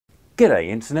G'day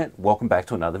Internet, welcome back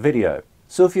to another video.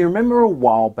 So if you remember a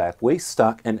while back, we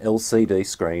stuck an LCD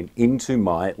screen into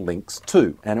my Lynx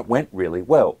 2 and it went really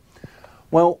well.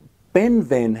 Well,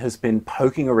 BennVenn has been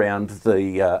poking around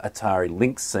the Atari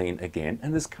Lynx scene again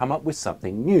and has come up with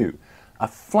something new, a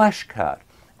flash card.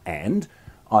 And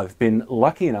I've been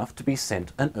lucky enough to be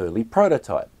sent an early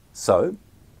prototype. So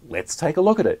let's take a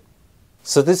look at it.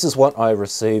 So this is what I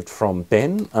received from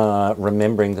Ben,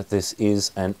 remembering that this is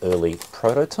an early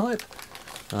prototype.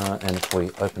 And if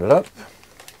we open it up,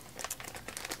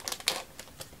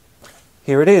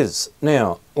 here it is.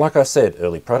 Now, like I said,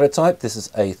 early prototype, this is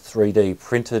a 3D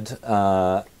printed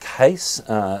case.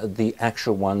 The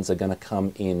actual ones are going to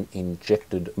come in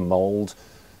injected mold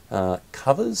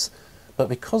covers, but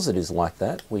because it is like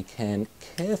that, we can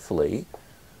carefully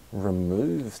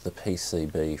remove the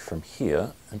PCB from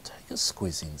here and take a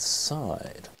squiz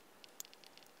inside.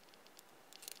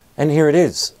 And here it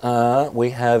is.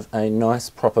 We have a nice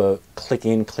proper click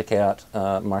in, click out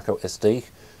micro SD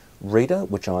reader,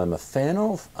 which I'm a fan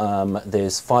of.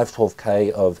 There's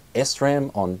 512K of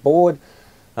SRAM on board.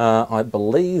 I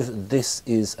believe this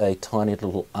is a tiny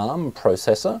little ARM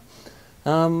processor,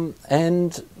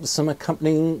 and some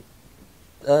accompanying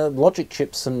logic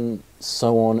chips and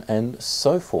so on and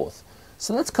so forth.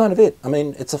 So that's kind of it. I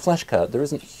mean, it's a flash card. There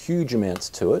isn't huge amounts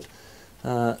to it.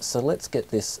 So let's get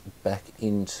this back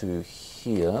into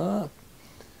here.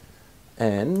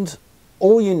 And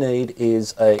all you need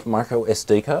is a micro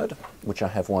SD card, which I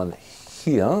have one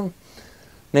here.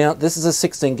 Now, this is a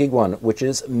 16 gig one, which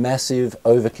is massive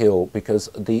overkill because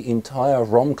the entire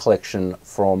ROM collection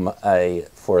for a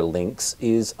Lynx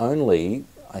is only,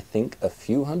 I think, a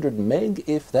few hundred meg,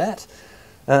 if that.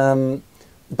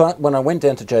 But when I went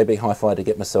down to JB Hi-Fi to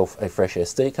get myself a fresh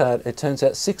SD card, it turns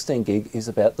out 16 gig is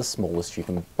about the smallest you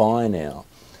can buy now.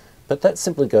 But that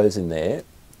simply goes in there,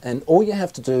 and all you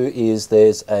have to do is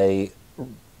there's a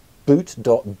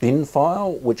boot.bin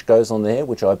file which goes on there,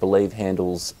 which I believe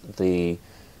handles the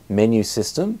menu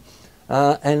system,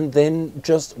 and then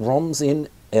just ROMs in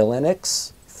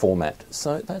LNX format.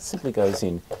 So that simply goes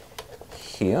in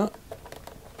here,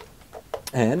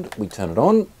 and we turn it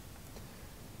on,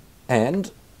 and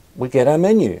we get our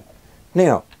menu.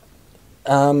 Now,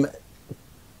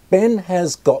 Ben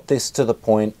has got this to the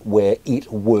point where it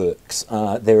works.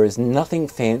 There is nothing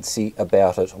fancy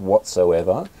about it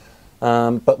whatsoever,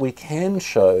 but we can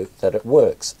show that it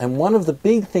works. And one of the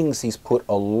big things he's put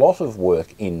a lot of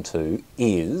work into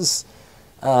is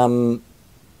getting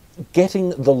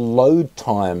the load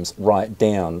times right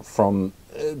down from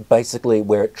basically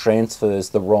where it transfers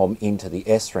the ROM into the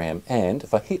SRAM. And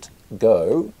if I hit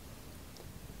go,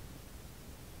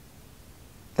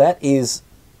 that is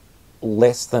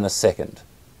less than a second,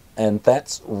 and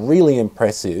that's really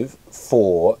impressive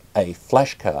for a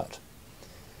flash card.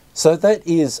 So that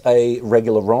is a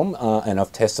regular ROM, and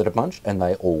I've tested a bunch and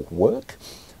they all work.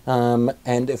 But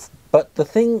the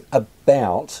thing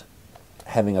about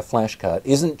having a flash card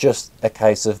isn't just a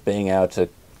case of being able to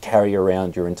carry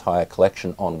around your entire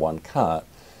collection on one card,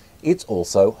 it's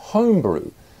also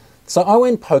homebrew. So I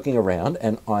went poking around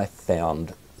and I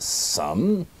found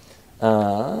some.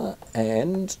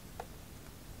 And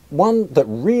one that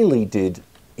really did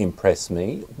impress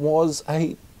me was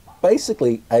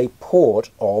basically a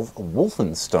port of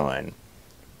Wolfenstein.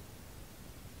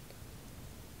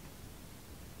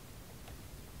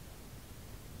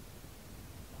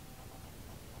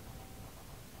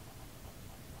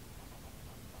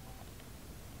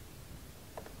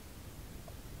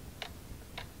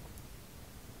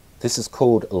 This is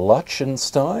called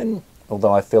Liechtenstein,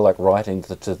 although I feel like writing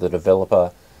to the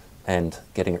developer and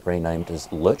getting it renamed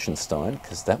as Liechtenstein,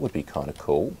 because that would be kind of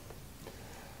cool.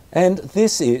 And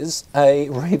this is a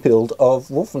rebuild of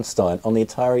Wolfenstein on the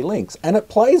Atari Lynx, and it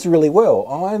plays really well.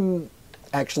 I'm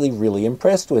actually really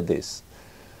impressed with this.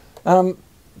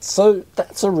 So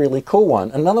that's a really cool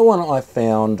one. Another one I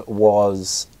found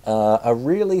was a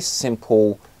really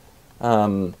simple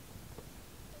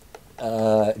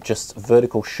just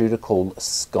vertical shooter called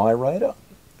Sky Raider.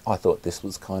 I thought this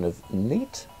was kind of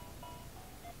neat.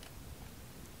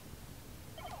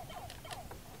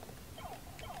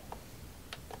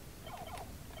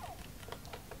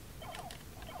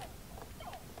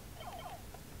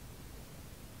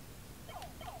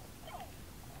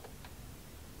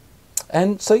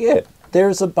 And so yeah,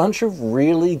 there's a bunch of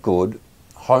really good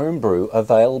homebrew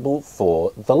available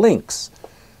for the Lynx.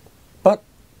 But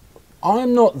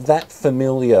I'm not that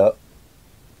familiar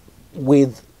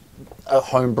with a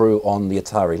homebrew on the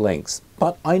Atari Lynx,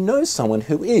 but I know someone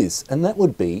who is, and that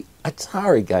would be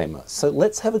Atari Gamer. So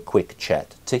let's have a quick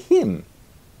chat to him.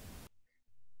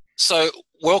 So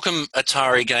welcome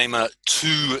Atari Gamer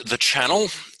to the channel.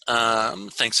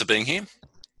 Thanks for being here.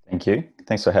 Thank you.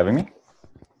 Thanks for having me.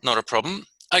 Not a problem.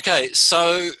 Okay,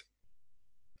 so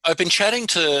I've been chatting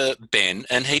to Ben,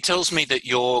 and he tells me that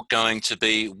you're going to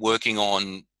be working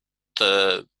on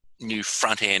the new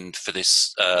front end for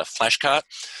this flash cart.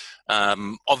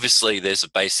 Obviously, there's a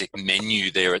basic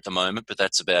menu there at the moment, but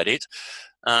that's about it.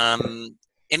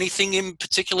 Anything in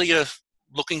particular you're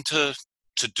looking to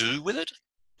do with it?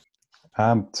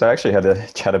 So I actually had a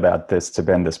chat about this to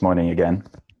Ben this morning again,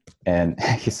 and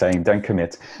he's saying, don't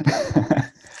commit.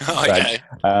 Okay.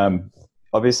 But,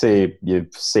 obviously,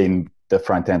 you've seen the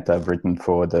front end I've written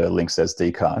for the Lynx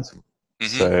SD card.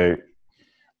 Mm-hmm. So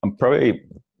I'm probably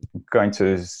going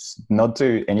to not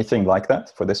do anything like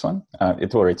that for this one.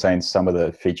 It will retain some of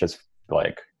the features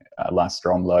like last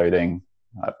ROM loading,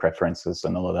 preferences,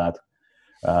 and all of that.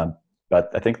 But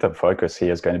I think the focus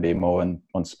here is going to be more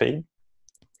on speed.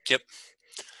 Yep.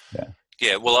 Yeah.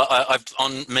 Yeah. Well, I've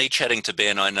on me chatting to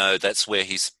Ben, I know that's where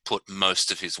he's put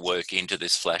most of his work into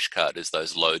this flash card is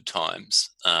those load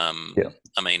times. Yeah.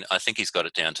 I mean, I think he's got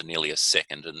it down to nearly a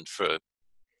second, and for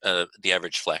the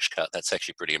average flash card, that's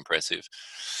actually pretty impressive.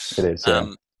 It is.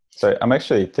 Yeah. So I'm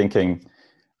actually thinking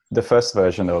the first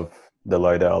version of the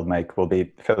loader I'll make will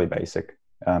be fairly basic.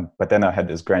 But then I had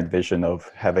this grand vision of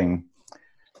having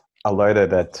a loader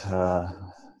that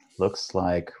looks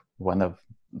like kind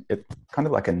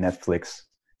of like a Netflix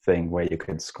thing where you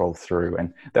could scroll through,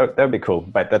 and that would be cool.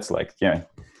 But that's like,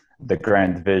 the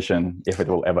grand vision. If it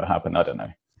will ever happen, I don't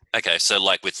know. Okay, so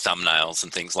like with thumbnails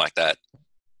and things like that.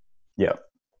 Yeah.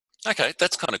 Okay,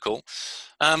 that's kind of cool.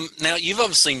 Now, you've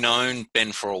obviously known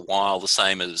Ben for a while, the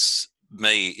same as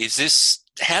me.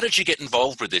 How did you get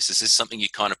involved with this? Is this something you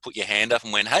kind of put your hand up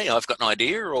and went, hey, I've got an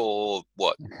idea, or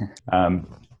what?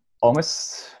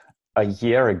 Almost a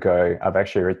year ago, I've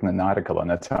actually written an article on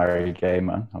Atari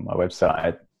Gamer on my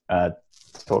website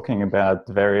talking about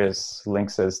various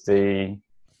Lynx SD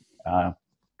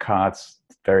cards,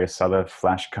 various other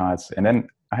flash cards. And then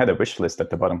I had a wish list at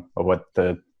the bottom of what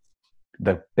the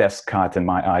best card in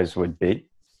my eyes would be.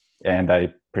 And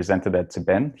I presented that to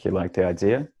Ben. He liked the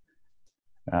idea.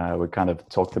 We kind of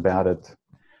talked about it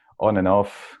on and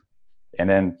off. And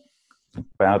then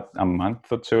about a month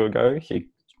or two ago, he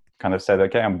kind of said,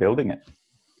 okay, I'm building it.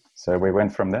 So we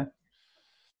went from there.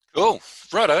 Cool.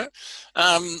 Righto.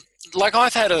 Like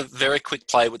I've had a very quick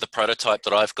play with the prototype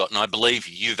that I've got, and I believe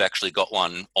you've actually got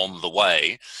one on the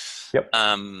way. Yep.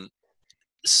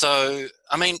 So,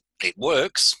 I mean, it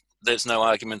works. There's no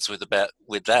arguments with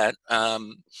that.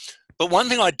 But one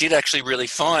thing I did actually really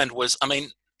find was, I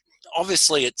mean,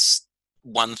 obviously it's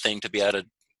one thing to be able to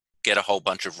get a whole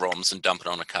bunch of ROMs and dump it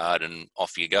on a card and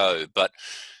off you go. But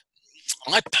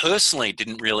I personally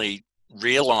didn't really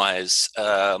realize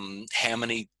how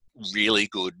many really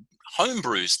good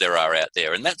homebrews there are out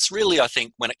there. And that's really, I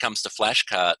think, when it comes to flash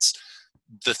cards,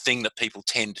 the thing that people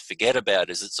tend to forget about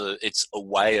is it's a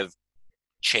way of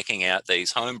checking out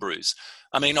these homebrews.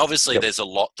 I mean, obviously There's a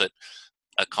lot that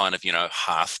are kind of,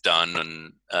 half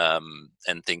done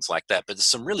and things like that, but there's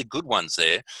some really good ones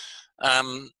there.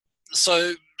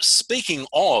 So speaking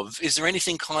of, is there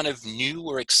anything kind of new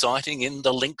or exciting in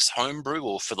the Lynx Homebrew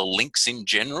or for the Lynx in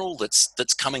general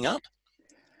that's coming up?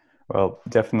 Well,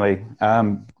 definitely.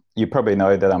 You probably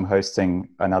know that I'm hosting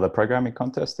another programming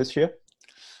contest this year.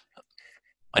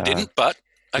 I didn't, but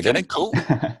okay, cool.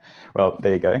 Well,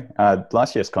 there you go.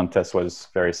 Last year's contest was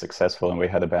very successful, and we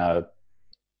had about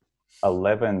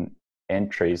 11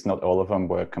 entries. Not all of them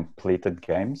were completed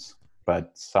games,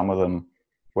 but some of them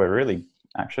were really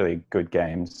actually good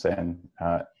games, and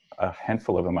a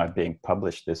handful of them are being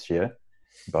published this year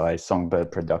by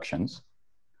Songbird Productions.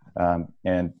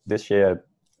 And this year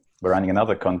we're running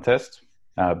another contest,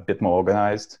 a bit more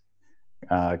organized,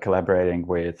 collaborating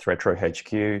with Retro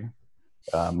HQ,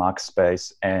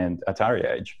 Markspace, and Atari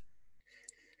Age.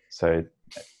 So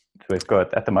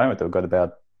at the moment we've got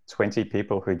about 20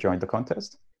 people who joined the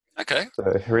contest. Okay.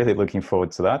 So really looking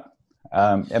forward to that.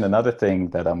 And another thing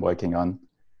that I'm working on,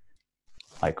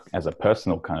 like as a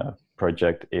personal kind of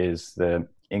project, is the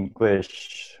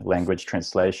English language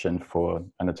translation for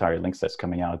an Atari Lynx that's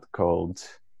coming out called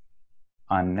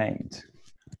Unnamed.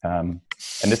 And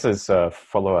this is a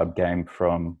follow-up game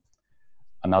from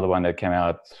another one that came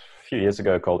out a few years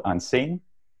ago called Unseen.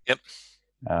 Yep.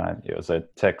 It was a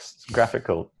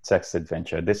graphical text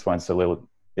adventure. This one's a little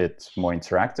bit more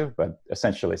interactive, but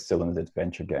essentially still an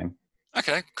adventure game.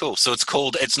 Okay, cool. So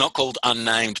it's not called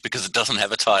Unnamed because it doesn't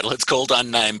have a title. It's called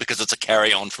Unnamed because it's a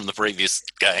carry-on from the previous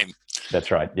game.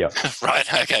 That's right, yeah.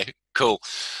 Right, okay, cool.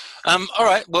 All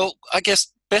right, well, I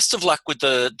guess best of luck with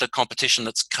the competition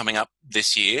that's coming up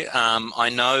this year. I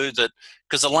know that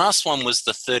because the last one was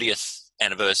the 30th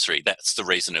anniversary. That's the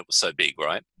reason it was so big,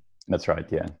 right? That's right,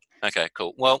 yeah. Okay,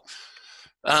 cool. Well,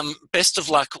 best of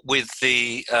luck with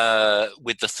the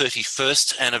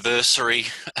 31st anniversary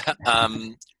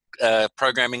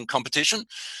programming competition.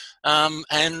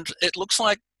 And it looks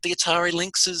like the Atari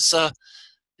Lynx is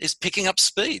picking up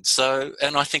speed. So,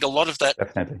 and I think a lot of that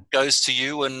Definitely goes to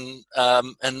you and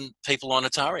people on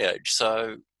Atari Age.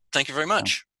 So, thank you very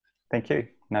much. Thank you.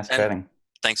 Nice chatting.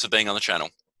 Thanks for being on the channel.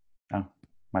 Oh,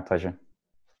 my pleasure.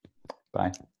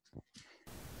 Bye.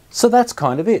 So that's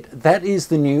kind of it. That is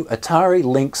the new Atari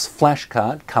Lynx flash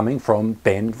card coming from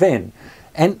BennVenn.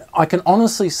 And I can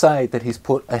honestly say that he's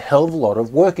put a hell of a lot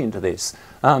of work into this.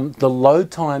 The load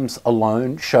times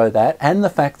alone show that, and the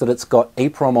fact that it's got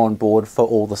EEPROM on board for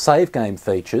all the save game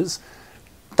features,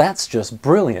 that's just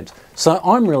brilliant. So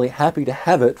I'm really happy to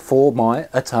have it for my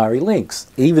Atari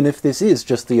Lynx, even if this is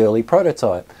just the early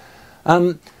prototype.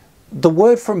 The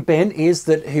word from Ben is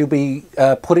that he'll be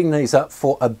putting these up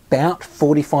for about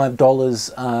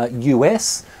 $45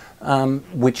 US,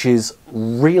 which is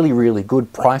really, really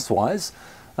good price-wise.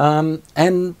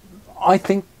 And I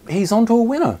think he's onto a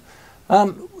winner.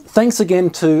 Thanks again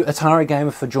to Atari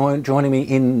Gamer for joining me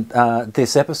in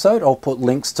this episode. I'll put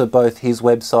links to both his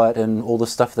website and all the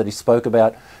stuff that he spoke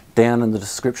about down in the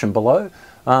description below.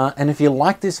 And if you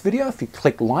like this video, if you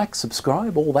click like,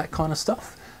 subscribe, all that kind of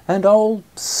stuff. And I'll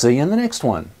see you in the next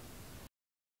one.